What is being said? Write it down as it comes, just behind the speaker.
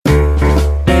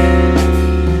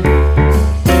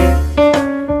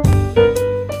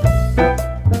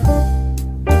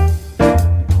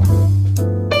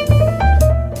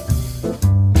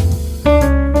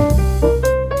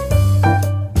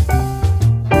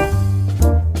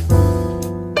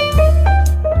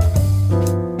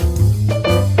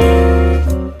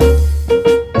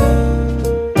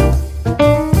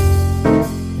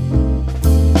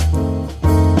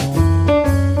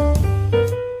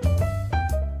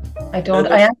I don't.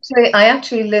 That's, I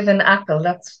actually live in Achill.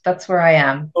 That's where I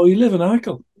am. oh, you live in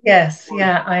Achill. Yes, Right.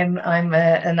 yeah. I'm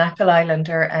an Achill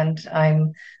Islander, and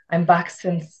I'm back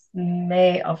since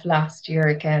May of last year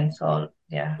again. So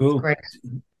yeah, it's Cool. great.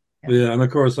 Yeah. Yeah, and of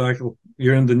course, Achill,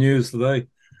 you're in the news today.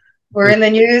 We're With in the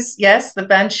news. Yes, the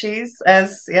Banshees.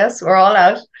 As yes, we're all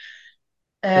out.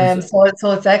 is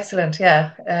So it's excellent.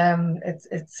 Yeah.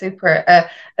 It's super.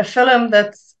 A film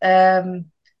that's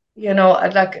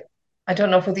I'd like. I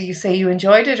don't know whether you say you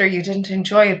enjoyed it or you didn't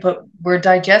enjoy it, but we're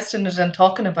digesting it and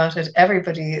talking about it.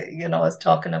 Everybody, is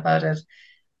talking about it.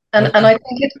 And uh, I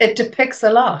think it depicts a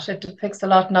lot. It depicts a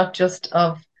lot, not just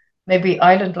of maybe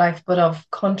island life, but of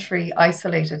country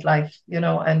isolated life,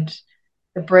 and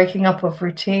the breaking up of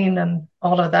routine and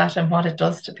all of that and what it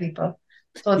does to people.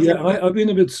 So yeah, I've been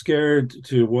a bit scared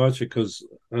to watch it because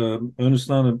I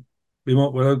understand it. We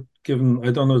won't without giving.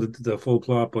 I don't know the full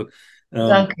plot, but um,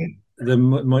 donkey. there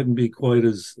mightn't be quite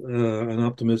as an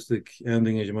optimistic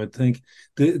ending as you might think.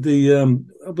 But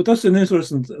that's an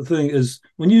interesting thing is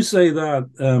when you say that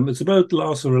it's about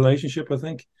loss of relationship. I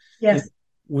think it, Yes.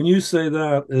 when you say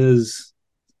that is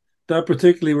that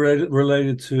particularly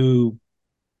related to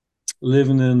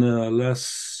living in a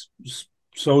less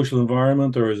social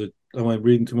environment, or is it? Am I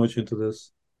reading too much into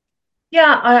this?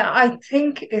 Yeah, I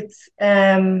think it's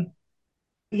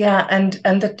yeah, and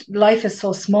that life is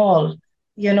so small,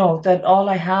 that all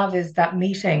I have is that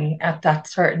meeting at that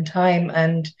certain time,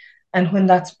 and when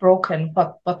that's broken,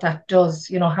 what that does,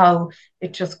 how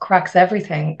it just cracks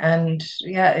everything. And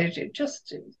yeah, it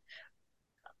just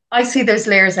I see there's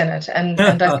layers in it, and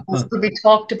I suppose it could be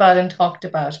talked about and talked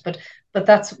about, but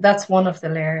that's one of the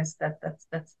layers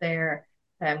that's there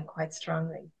quite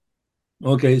strongly.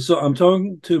 Okay, so I'm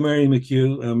talking to Mary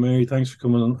McHugh. Mary, thanks for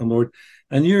coming on board.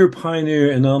 And you're a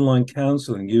pioneer in online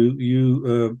counselling.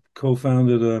 You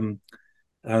co-founded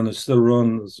and it still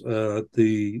runs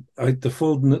the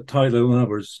full title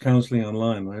now is Counselling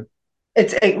Online, right?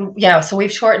 Yeah, so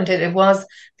we've shortened it. It was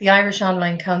the Irish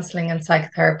Online Counselling and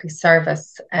Psychotherapy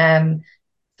Service.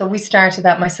 So we started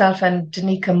that, myself and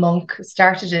Danica Monk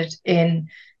started it in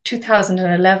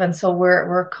 2011. So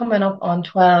we're coming up on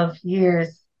 12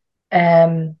 years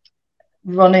um,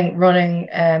 running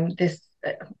this.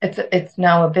 It's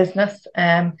now a business.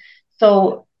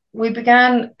 So we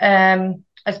began,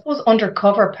 I suppose,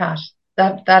 undercover, Pat.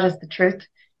 That is the truth.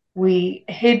 We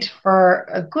hid for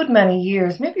a good many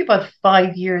years, maybe about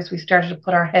 5 years. We started to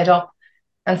put our head up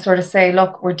and sort of say,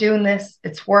 look, we're doing this,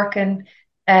 it's working.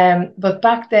 But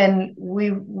back then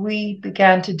we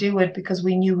began to do it because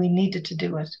we knew we needed to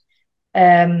do it.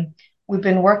 We've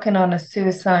been working on a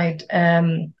suicide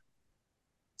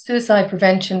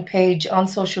prevention page on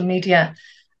social media,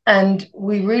 and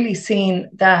we really seen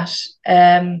that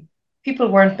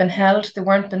people weren't being held, they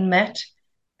weren't being met,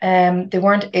 they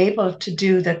weren't able to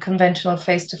do the conventional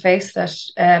face to face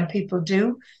that people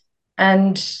do,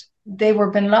 and they were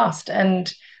being lost.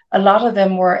 And a lot of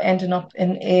them were ending up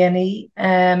in A&E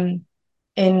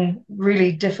in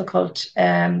really difficult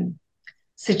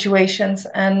situations.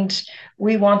 And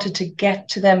we wanted to get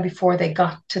to them before they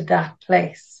got to that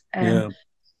place. Yeah.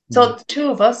 So the two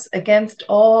of us against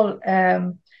all,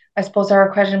 I suppose, our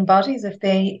accrediting bodies, if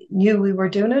they knew we were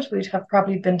doing it, we'd have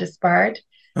probably been disbarred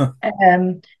Huh.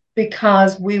 um,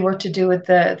 because we were to do it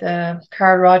the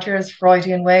Carl Rogers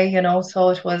Freudian way, So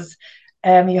it was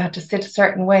you had to sit a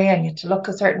certain way and you had to look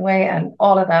a certain way and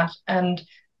all of that. And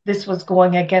this was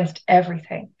going against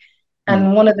everything. Mm.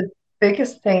 And one of the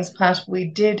biggest things, Pat, we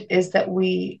did is that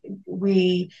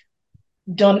we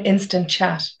done instant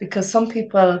chat, because some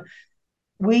people,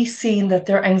 we seen that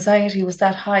their anxiety was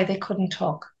that high they couldn't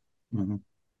talk. Mhm.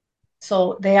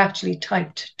 So they actually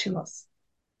typed to us,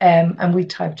 and we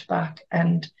typed back.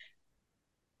 And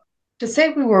to say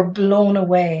we were blown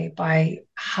away by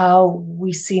how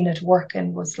we seen it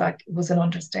working was an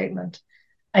understatement.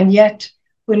 And yet,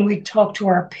 when we talked to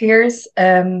our peers,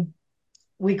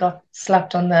 we got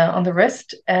slapped on the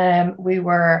wrist. We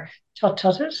were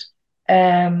tutted,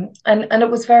 and it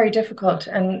was very difficult,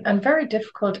 and very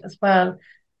difficult as well.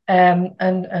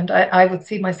 And I would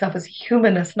see myself as a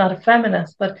humanist, not a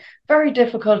feminist, but very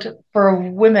difficult for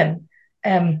women,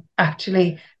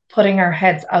 actually putting our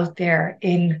heads out there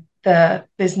in the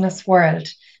business world,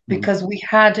 Mhm. because we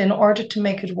had, in order to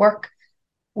make it work,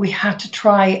 we had to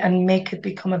try and make it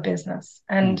become a business.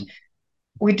 And Mhm.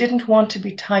 we didn't want to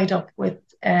be tied up with,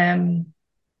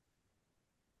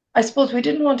 I suppose we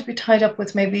didn't want to be tied up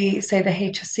with, maybe say, the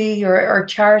HSE or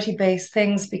charity based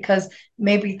things, because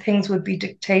maybe things would be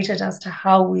dictated as to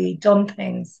how we done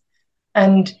things.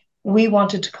 And we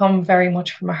wanted to come very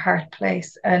much from a heart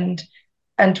place. And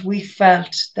we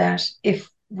felt that if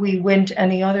we went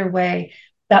any other way,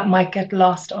 that might get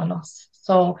lost on us.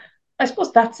 So I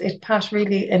suppose that's it, Pat,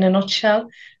 really, in a nutshell.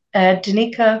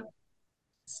 Danica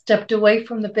stepped away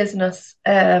from the business.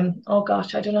 Oh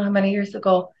gosh, I don't know how many years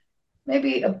ago,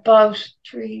 maybe about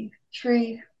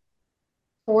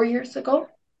 4 years ago.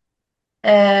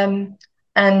 Um,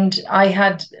 and I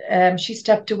had, she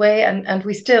stepped away, and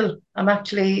we still, I'm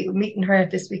actually meeting her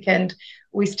this weekend.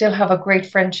 We still have a great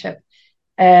friendship.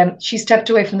 She stepped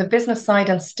away from the business side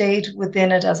and stayed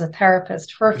within it as a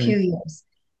therapist for a few Okay. years.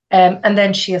 And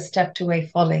then she has stepped away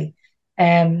fully.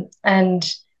 And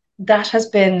that has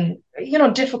been,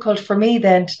 difficult for me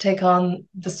then to take on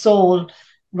the sole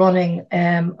running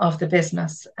of the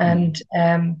business.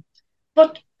 Mm.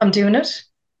 But I'm doing it.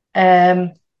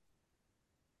 Um,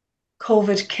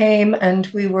 COVID came and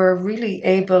we were really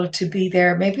able to be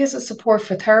there, maybe as a support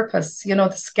for therapists,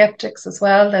 the skeptics as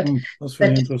well, Mm. That's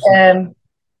very that interesting. um,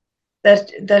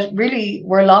 that really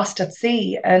were lost at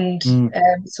sea. And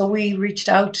Mm. so we reached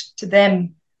out to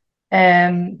them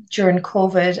during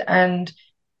COVID and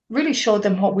really showed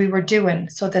them what we were doing,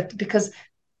 so that because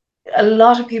a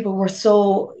lot of people were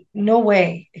so, no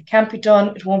way, it can't be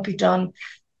done, it won't be done.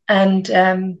 And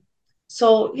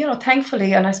so,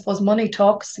 thankfully, and I suppose money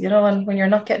talks, and when you're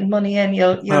not getting money in,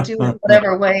 you'll do it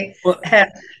whatever way. Well, Uh,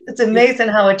 it's yeah, amazing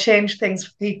how it changed things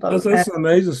for people. that's an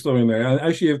amazing story, Mary.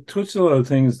 Actually, you've touched a lot of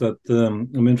things that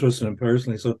I'm interested in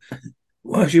personally. So,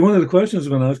 well, actually, one of the questions I was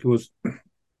going to ask you was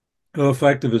how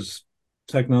effective is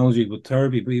technology with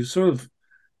therapy? But you've sort of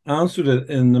answered it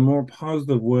in a more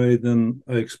positive way than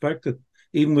I expected.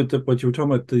 Even with what you were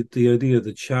talking about, the idea of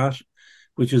the chat,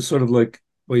 which is sort of like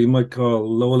what you might call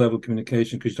low level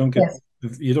communication, because Yes.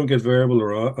 you don't get verbal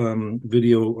or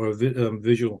video or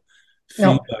visual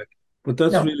No, feedback. But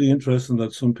that's no. really interesting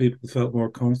that some people felt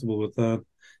more comfortable with that.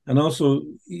 And also,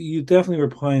 you definitely were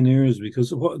pioneers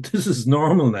because what this is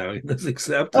normal now. It's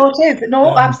accepted. Oh, it is. No,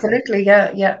 Um, absolutely.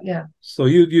 Yeah, yeah, yeah. so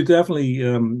you definitely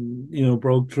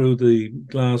broke through the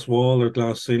glass wall or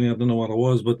glass ceiling. I don't know what it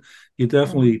was, but you Mm.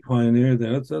 definitely pioneered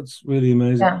there. That's really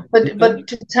amazing. Yeah. But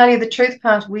to tell you the truth,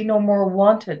 Pat, we no more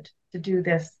wanted to do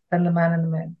this than the man in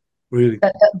the moon. Really.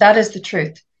 That is the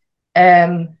truth.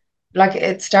 Um, like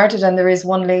it started, and there is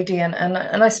one lady,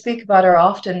 and I speak about her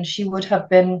often. She would have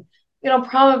been,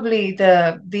 probably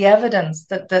the evidence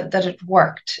that it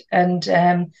worked, and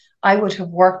I would have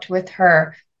worked with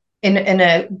her in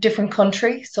a different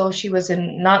country. So she was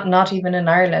in not even in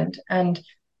Ireland, and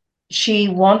she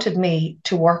wanted me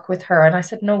to work with her, and I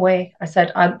said no way. I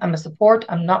said I'm a support.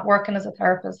 I'm not working as a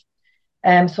therapist.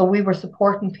 So we were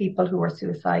supporting people who were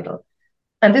suicidal.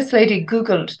 And this lady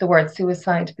Googled the word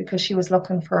suicide because she was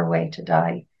looking for a way to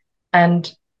die.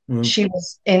 And Well, she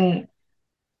was in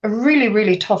a really,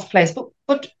 really tough place.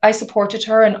 But I supported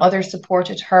her and others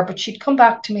supported her. But she'd come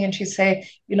back to me and she'd say,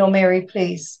 Mary,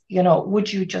 please,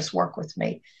 would you just work with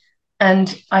me? And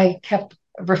I kept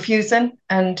refusing.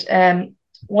 And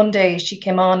one day she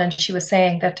came on and she was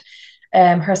saying that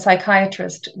her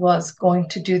psychiatrist was going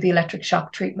to do the electric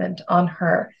shock treatment on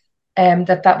her,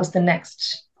 that was the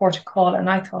next port of call. And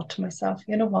I thought to myself,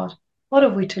 you know what? What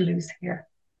have we to lose here?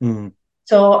 mm,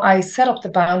 So I set up the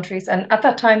boundaries. And at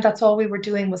that time, that's all we were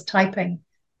doing was typing.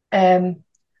 Um,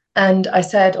 and I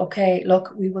said, okay,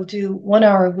 look, we will do 1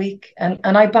 hour a week. And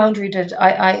I boundaried it.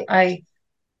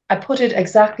 I put it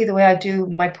exactly the way I do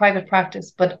my private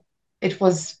practice, but it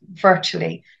was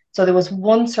virtually. So there was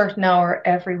one certain hour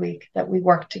every week that we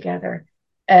worked together.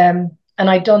 And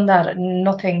I'd done that, and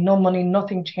nothing, no money,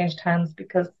 nothing changed hands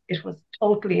because it was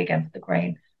totally against the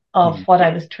grain of mm, what I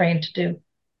was trained to do.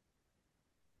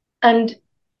 And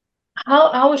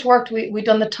how it worked, we'd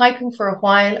done the typing for a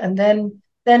while, and then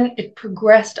it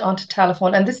progressed onto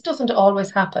telephone. And this doesn't always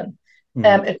happen.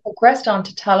 mm, It progressed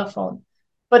onto telephone.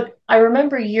 But I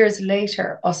remember years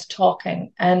later us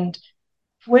talking, and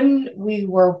when we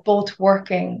were both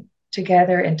working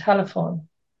together in telephone,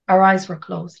 our eyes were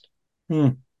closed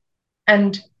mm,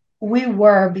 and we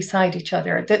were beside each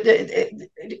other.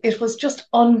 It was just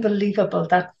unbelievable,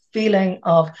 that feeling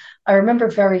of, I remember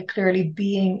very clearly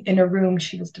being in a room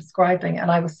she was describing,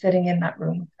 and I was sitting in that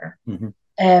room with her.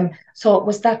 mm, So it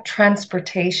was that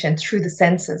transportation through the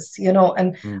senses,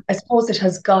 and mm, I suppose it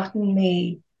has gotten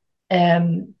me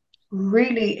um,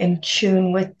 really in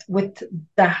tune with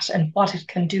that and what it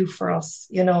can do for us,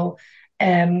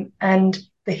 and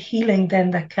the healing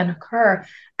then that can occur,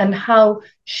 and how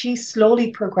she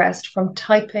slowly progressed from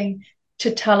typing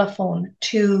to telephone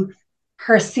to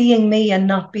her seeing me and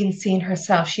not being seen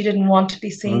herself. She didn't want to be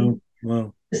wow, seen.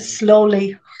 wow.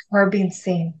 Slowly, her being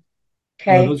seen.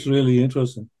 No, Okay. that's really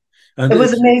interesting. And It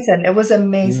was it's amazing. It was yeah.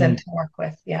 amazing to work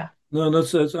with. Yeah. No,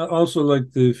 that's also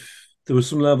like the there was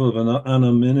some level of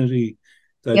anonymity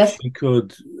that Yes. she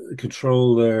could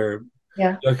control there.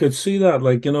 Yeah. I could see that,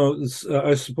 like,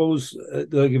 I suppose,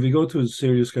 like, if you go to a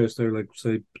serious case there, like,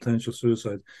 say, potential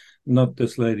suicide, not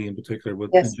this lady in particular, but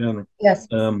in Yes. general, Yes.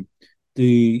 um,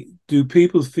 do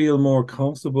people feel more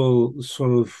comfortable,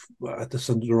 sort of, this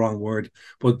is the wrong word,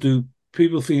 but do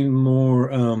people feel more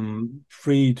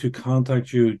free to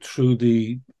contact you through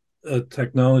the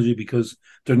technology because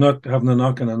they're not having to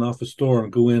knock on an office door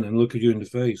and go in and look at you in the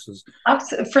face?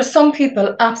 For some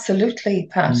people, absolutely,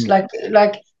 Pat.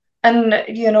 Mm, And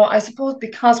I suppose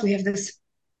because we have this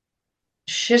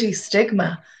shitty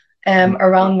stigma mm,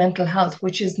 around mental health,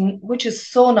 which is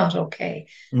so not okay,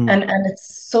 mm, and it's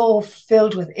so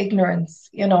filled with ignorance,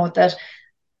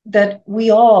 that we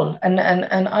all, and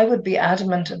I would be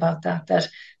adamant about that, that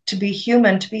to be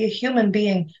human, to be a human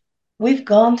being, we've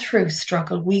gone through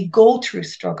struggle. We go through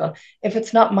struggle. If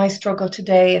it's not my struggle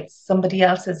today, it's somebody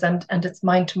else's, and it's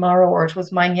mine tomorrow, or it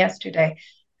was mine yesterday.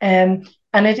 And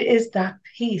it is that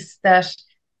piece that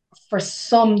for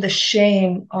some, the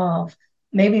shame of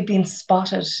maybe being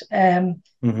spotted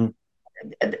mhm.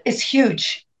 is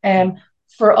huge.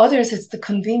 For others, it's the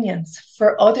convenience.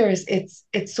 For others,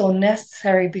 it's so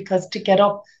necessary because to get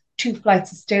up 2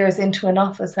 flights of stairs into an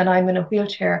office and I'm in a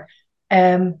wheelchair,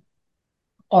 um,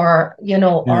 or Yeah,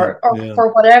 or yeah.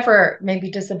 for whatever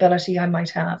maybe disability I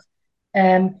might have.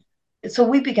 Um, so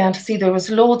we began to see there was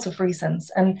loads of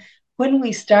reasons. And when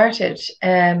we started,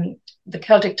 the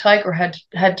Celtic Tiger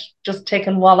had just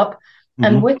taken Wallop,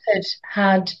 and Hmm. with it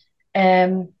had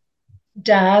um,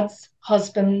 dads,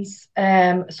 husbands.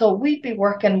 So we'd be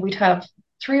working, we'd have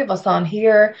three of us on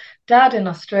here, dad in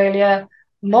Australia,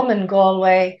 mum in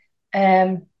Galway,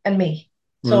 and me.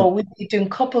 So Right. we'd be doing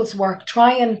couples work,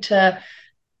 trying to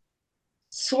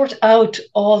sort out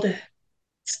all the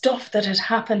stuff that had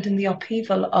happened in the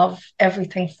upheaval of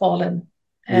everything falling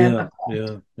Yeah, apart.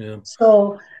 yeah, yeah.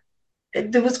 So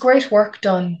there was great work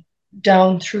done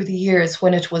down through the years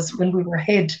when we were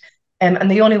hid.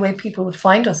 And the only way people would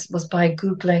find us was by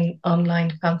Googling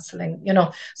online counseling.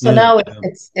 So Yeah, now yeah.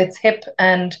 it's hip,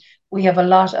 and we have a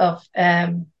lot of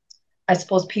I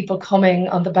suppose people coming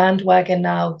on the bandwagon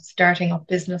now, starting up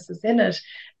businesses in it.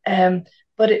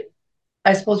 But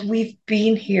I suppose we've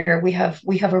been here. We have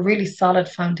a really solid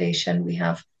foundation.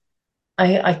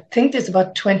 I think there's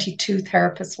about 22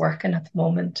 therapists working at the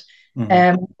moment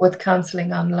Hmm. with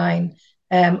counseling online.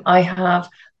 I have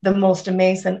the most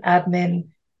amazing admin,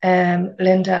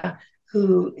 Linda,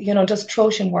 who, does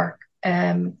Trojan work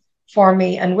for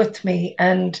me and with me.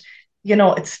 And,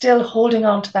 it's still holding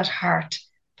on to that heart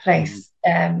Hmm. place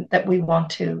that we want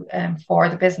to for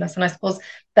the business. And I suppose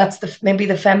that's maybe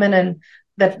the feminine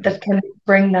that can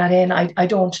bring that in. I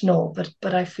don't know,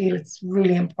 but I feel it's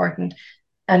really important,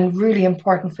 and really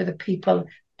important for the people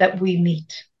that we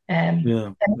meet, Yeah,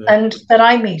 yeah. and that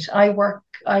I meet. I work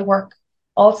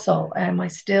also.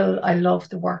 I love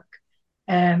the work,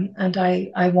 and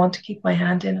I want to keep my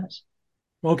hand in it.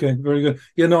 Okay, very good.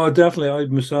 I definitely, I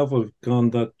myself have gone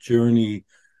that journey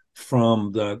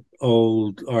from that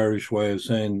old Irish way of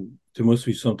saying there must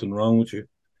be something wrong with you.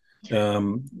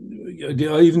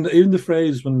 Even the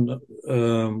phrase when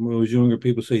I was younger,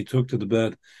 people say he took to the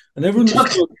bed. I never You took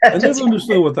understood. I never that.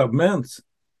 understood what that meant.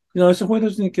 I said, why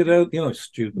doesn't he get out? It's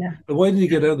stupid. Yeah. But why did he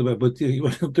get out of bed? But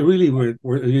they really were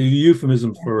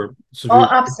euphemisms for Oh, severe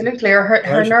absolutely. Or her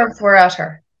depression. nerves were at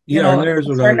her. Yeah, our It nerves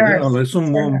was were her out. nerves. Like It was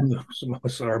some her nerves.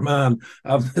 woman, or man.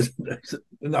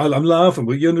 I'm laughing,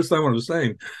 but you understand what I'm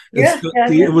saying. It's Yeah, yeah,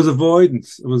 yeah. it was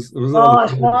avoidance. It was all Oh,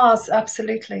 it avoidance. was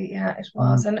absolutely. Yeah, it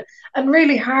was, Mm, and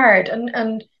really hard.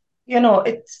 And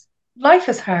it's life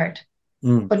is hard.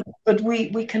 mm. But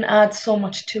we can add so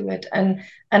much to it, and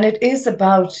it is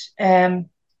about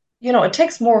it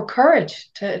takes more courage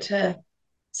to To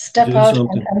step do out and,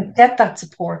 something. and get that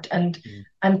support, Mm.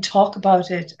 and talk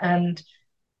about it. And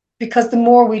because the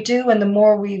more we do and the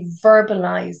more we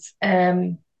verbalize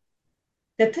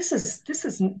that this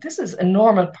is a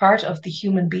normal part of the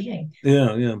human being.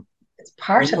 Yeah, yeah. It's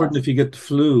part of More than us. if you get the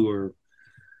flu, or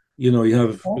you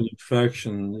have an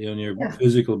infection in your Yeah.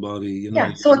 physical body.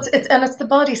 Yeah, so it's the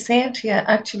body saying to you,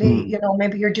 actually, Mm,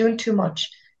 maybe you're doing too much.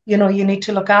 You need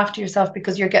to look after yourself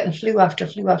because you're getting flu after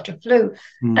flu after flu.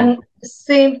 mm. And the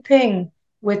same thing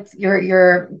with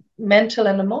your mental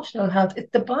and emotional health.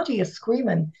 The body is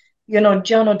screaming.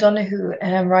 John O'Donoghue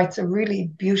writes a really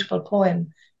beautiful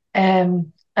poem,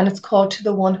 and it's called "To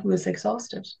the One Who Is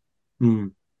Exhausted."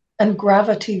 Mm. And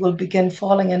gravity will begin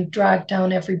falling and drag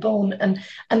down every bone.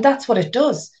 And that's what it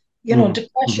does. Mm. Mm.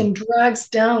 Depression drags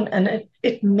down, and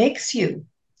it makes you.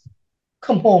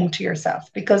 come home to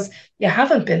yourself because you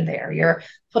haven't been there. You're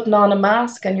putting on a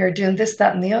mask and you're doing this,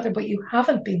 that, and the other, but you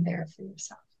haven't been there for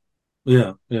yourself.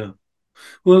 Yeah, yeah.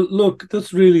 Well, look,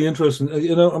 that's really interesting.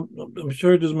 I'm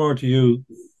sure there's more to you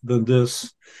than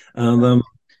this. And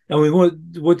I mean,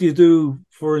 what do you do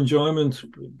for enjoyment?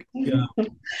 Yeah.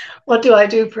 What do I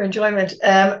do for enjoyment?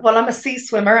 Well, I'm a sea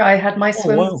swimmer. I had my Oh,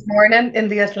 swim this wow. morning in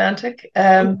the Atlantic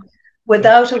Oh,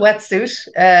 without a wetsuit.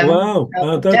 wow.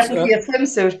 That's Definitely a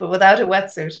swimsuit, but without a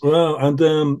wetsuit. wow.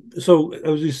 And so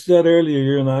as you said earlier,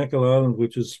 you're in Achill Island,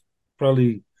 which is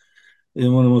probably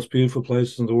in one of the most beautiful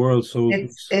places in the world. So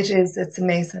It's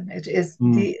amazing. It is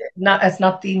mm, it's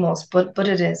not the most, but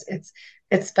it is.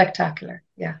 It's spectacular.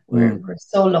 Yeah, mm. we're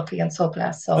so lucky and so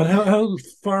blessed. And So how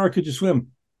far could you swim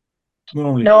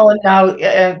normally? no, now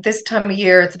this time of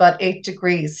year it's about 8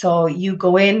 degrees. So you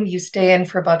go in, you stay in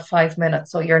for about 5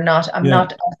 minutes. So you're not. I'm Yeah,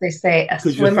 not, as they say, a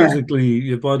because you're swimmer. physically,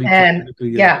 your body physically,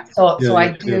 yeah, Yeah. So yeah, so yeah, I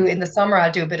yeah. do in the summer. I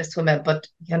do a bit of swimming, but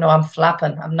I'm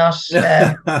flapping. I'm not.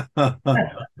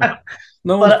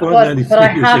 No one's But pointing any I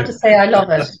fingers have to here. say I love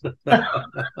it.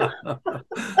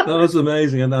 That was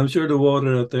amazing, and I'm sure the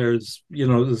water out there is,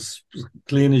 as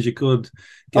clean as you could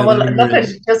Oh get well, look anywhere.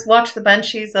 at just watch the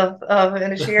Banshees of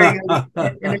Inisheer,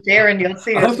 in and you'll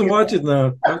see I it. have to watch it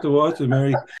now. I have to watch it,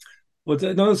 Mary. But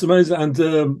no, it's amazing. And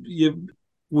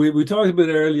we talked a bit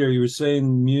earlier. You were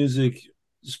saying music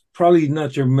is probably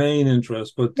not your main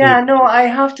interest, but Yeah, no, I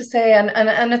have to say,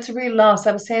 and it's a real loss.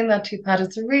 I was saying that to you, Pat.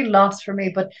 It's a real loss for me.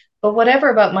 But whatever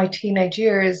about my teenage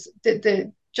years,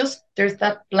 just there's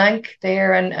that blank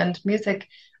there, and music.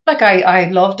 Like I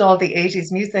loved all the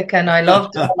 80s music and I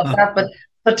loved all of that,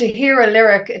 but to hear a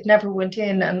lyric, it never went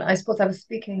in. And I suppose I was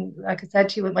speaking, like I said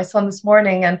to you, with my son this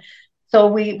morning, and so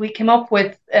we came up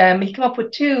with he came up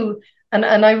with two, and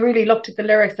I really looked at the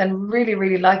lyrics and really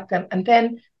really liked them, and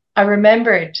then I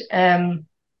remembered.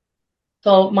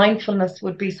 So mindfulness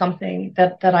would be something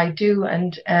that I do,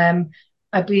 and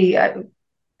I'd be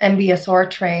MBSR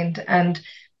trained. And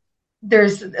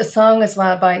there's a song as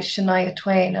well by Shania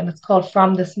Twain, and it's called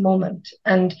 "From This Moment."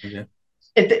 And yeah.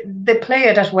 they play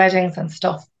it at weddings and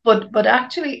stuff. But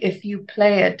actually, if you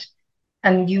play it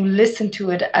and you listen to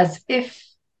it as if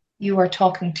you are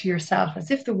talking to yourself,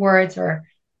 as if the words are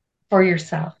for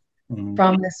yourself, Mm,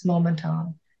 from this moment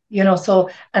on. So,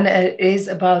 and it is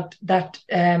about that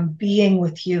being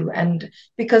with you. And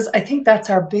because I think that's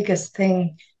our biggest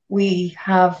thing. We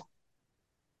have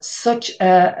such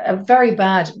a very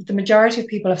bad, the majority of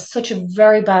people have such a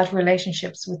very bad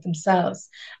relationships with themselves.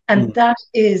 And mm, that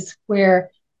is where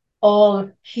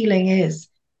all healing is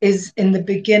in the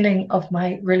beginning of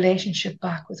my relationship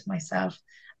back with myself,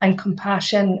 and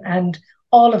compassion and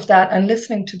all of that, and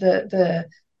listening to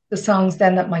the songs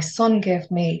then that my son gave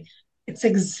me. It's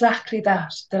exactly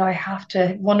that I have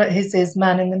to. One of his is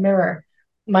 "Man in the Mirror,"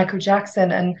 Michael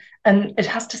Jackson, and it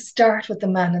has to start with the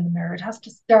man in the mirror. It has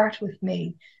to start with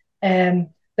me.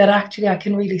 That actually I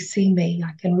can really see me,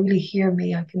 I can really hear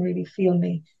me, I can really feel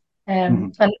me.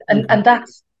 mm. Okay. And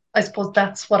that's, I suppose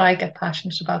that's what I get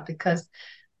passionate about, because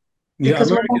Yeah,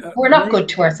 we're not good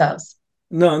to ourselves.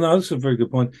 No, no, that's a very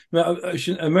good point. Now,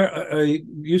 I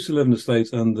used to live in the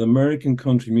States, and the American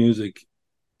country music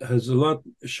has a lot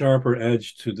sharper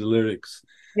edge to the lyrics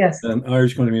Yes, than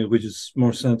Irish country music, which is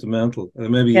more sentimental.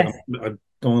 Maybe yes, I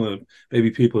don't want to. Maybe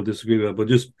people disagree with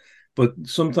that, but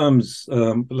sometimes,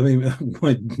 let me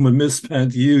my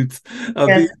misspent youth. I'll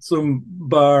be yes, at some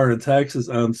bar in Texas,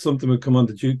 and something would come on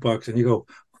the jukebox, and you go,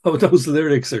 "Oh, those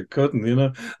lyrics are cutting,"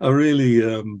 I really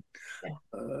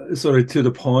sort of to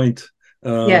the point.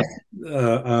 Uh, yes,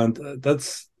 and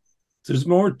that's there's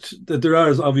more there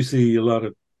are obviously a lot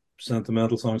of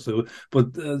sentimental songs too, but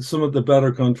some of the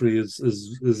better country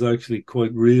is actually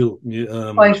quite real.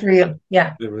 quite real.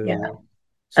 Yeah, yeah.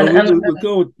 So And we'll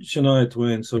go with Shania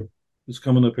Twain. So it's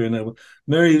coming up here now.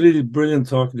 Mary, really brilliant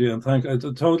talking to you,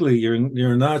 and totally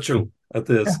you're a natural at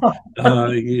this. You're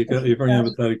a very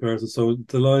empathetic person. So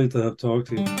delighted to have talked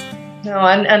to you. no,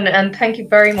 and thank you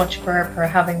very much for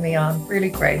having me on. Really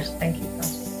great. Thank you, Pat.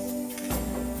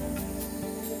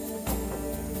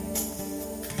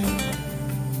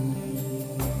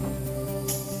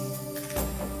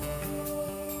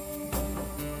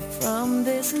 From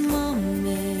this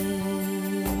moment,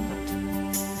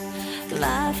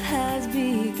 life has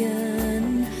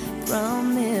begun.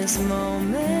 From this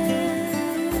moment,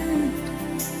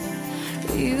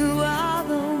 you are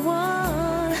the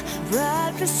one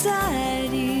right beside